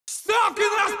Ставки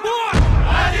на спорт!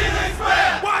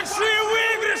 1xbet! Большие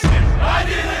выигрыши!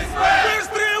 1xbet!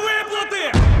 Быстрые выплаты!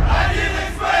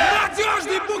 1xbet!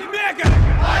 Надежный букмекер!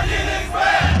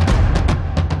 1xbet!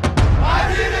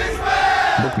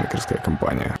 1xbet! Bukmekerskая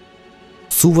kompaniya.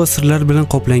 Suv va sirlar bilan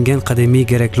qoplangan qadimiy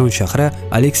Geraklon shahri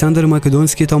Aleksandr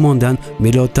Makedonskiy tomonidan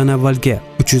miloddan avvalgi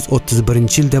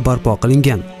 331-yilda barpo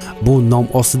qilingan. Bu nom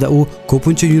ostida u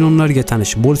ko'pincha yunonlarga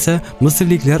tanish bo'lsa,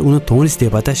 misrliklar uni Tonis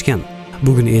deb atashgan.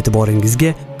 Bugun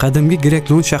e'tiboringizga qadimgi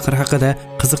Geraklon shahri haqida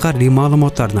qiziqarli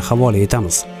ma'lumotlarni havola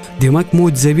etamiz. Demak,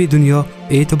 Mujizavий dunyo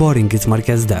e'tiboringiz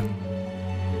markazida.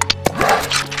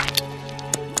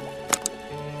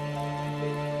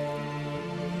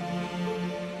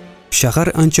 Shahar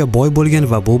ancha boy bo'lgan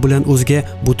va bu bilan o'ziga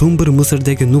butun bir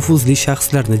Misrdagi nufuzli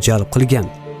shaxslarni jalb qilgan.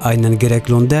 Aynan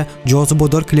Geraklonda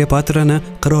jozibador Kleopatrani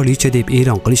qirolicha deb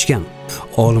e'lon qilishgan.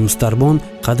 Olim Starbon,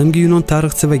 qadimgi Yunon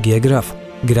tarixchisi va geograf,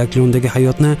 Geraklondagi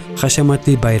hayotni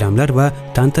hashamatli bayramlar va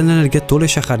tantanalarga to'la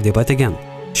shahar deb atagan.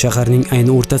 Shaharning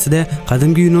ayni o'rtasida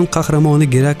qadimgi Yunon qahramoni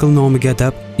Gerakl nomiga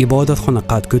atab ibodatxona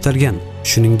qad ko'targan.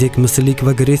 Shuningdek, misrlik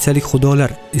va gretsiyalik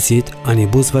xudolar Isid,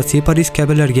 Anibus va Separis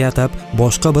kabilarga atab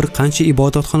boshqa bir qancha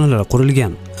ibodatxonalar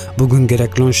qurilgan. Bugun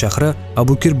Geraklon shahri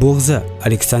Abukir bo'g'zi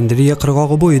Aleksandriya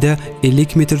qirg'og'i bo'yida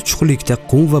 50 metr chuqurlikda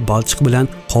qum va balchiq bilan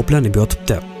qoplanib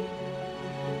yotibdi.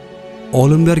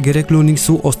 Olimlar Geraklonning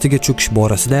suv ostiga cho'kish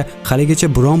borasida haligacha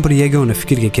biron bir yagona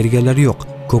fikrga kelganlar yo'q.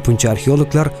 Ko'pincha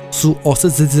arxeologlar suv osti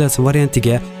zilzilasi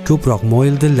variantiga ko'proq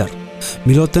moyildilar.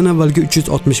 Miloddan avvalgi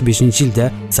 365-yilda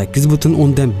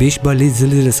 8,5 balli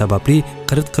zilzila sababli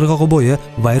Qirit qirg'og'i bo'yi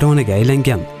vayronaga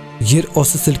aylangan. Yer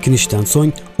osti silkinishidan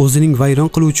so'ng o'zining vayron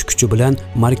qiluvchi kuchi bilan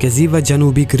Markaziy va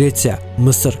Janubiy Gretsiya,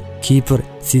 Misr, Kipr,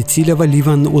 Sitsiliya va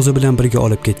Livanni o'zi bilan birga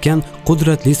olib ketgan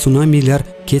qudratli sunamilar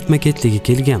ketma-ketligi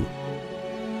kelgan.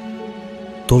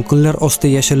 To'lqinlar ostida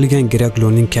yashirilgan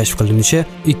Geraklonning kashf qilinishi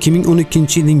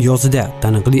 2012-yilning yozida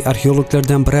taniqli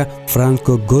arxeologlardan biri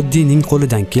Franco Goddining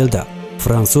qo'lidan keldi.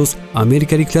 Fransuz,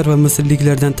 amerikaliklar va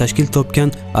misrliklardan tashkil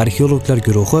topgan arxeologlar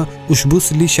guruhi ushbu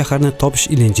sirli shaharni topish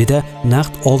ilinjida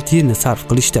naqd 6 yilni sarf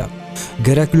qilishdi.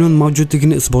 Geraklon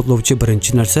mavjudligini isbotlovchi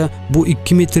birinchi narsa bu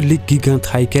 2 metrlik gigant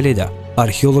haykal edi.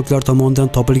 Arxeologlar tomonidan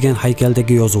topilgan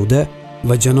haykaldagi yozuvda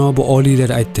va janobi oliylar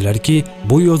aytdilarki,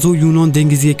 bu yozuv Yunon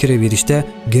dengiziga kiraverishda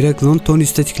Geraklon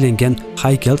Tonisda tiklangan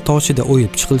haykal toshida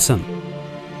o'yib chiqilsin.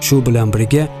 Shu bilan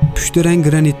birga pushtirang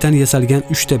granitdan yasalgan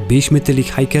 3 ta 5 metrlik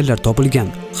haykallar topilgan.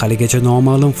 Haligacha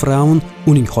noma'lum Firaun,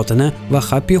 uning xotini va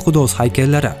Hapi xudosi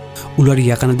haykallari. Ular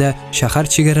yaqinida shahar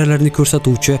chegaralarini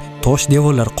ko'rsatuvchi tosh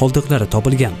devorlar qoldiqlari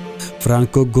topilgan.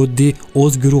 Franco Goddi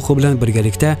o'z guruhi bilan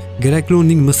birgalikda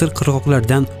Geraklonning Misr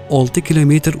qirg'oqlaridan 6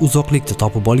 kilometr uzoqlikda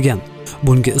topib olgan.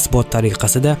 Bunga isbot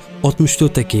tariqasida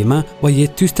 64 ta kema va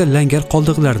 700 ta langar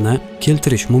qoldiqlarini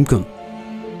keltirish mumkin.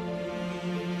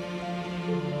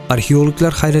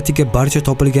 Arxeologlar hayratiga barcha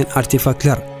topilgan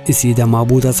artefaktlar, Isida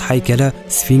ma'budasi haykali,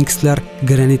 sfinkslar,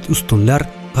 granit ustunlar,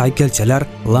 haykalchalar,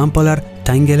 lampalar,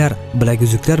 tangalar,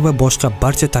 bilaguzuklar va boshqa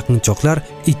barcha taqinchoqlar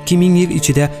 2000 yil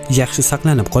ichida yaxshi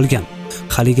saqlanib qolgan.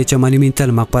 Haligacha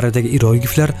monumental maqbaradagi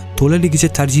irogliflar to'laligicha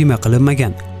tarjima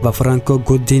qilinmagan va Franco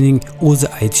Goddining o'zi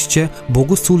aytishicha,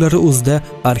 bo'g'iz suvlari o'zida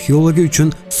arxeologiya uchun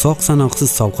sog'-sanoqsiz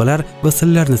sovg'alar va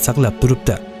sirlarni saqlab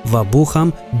turibdi va bu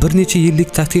ham bir necha yillik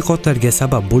tadqiqotlarga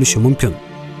sabab bo'lishi mumkin.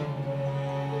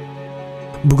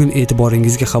 Bugun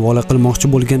e'tiboringizga havola qilmoqchi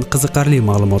bo'lgan qiziqarli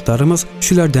ma'lumotlarimiz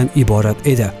shulardan iborat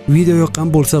edi. Video yoqqan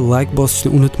bo'lsa, like bosishni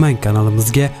unutmang.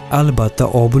 Kanalimizga albatta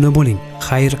obuna bo'ling.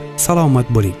 Xayr, salomat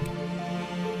bo'ling.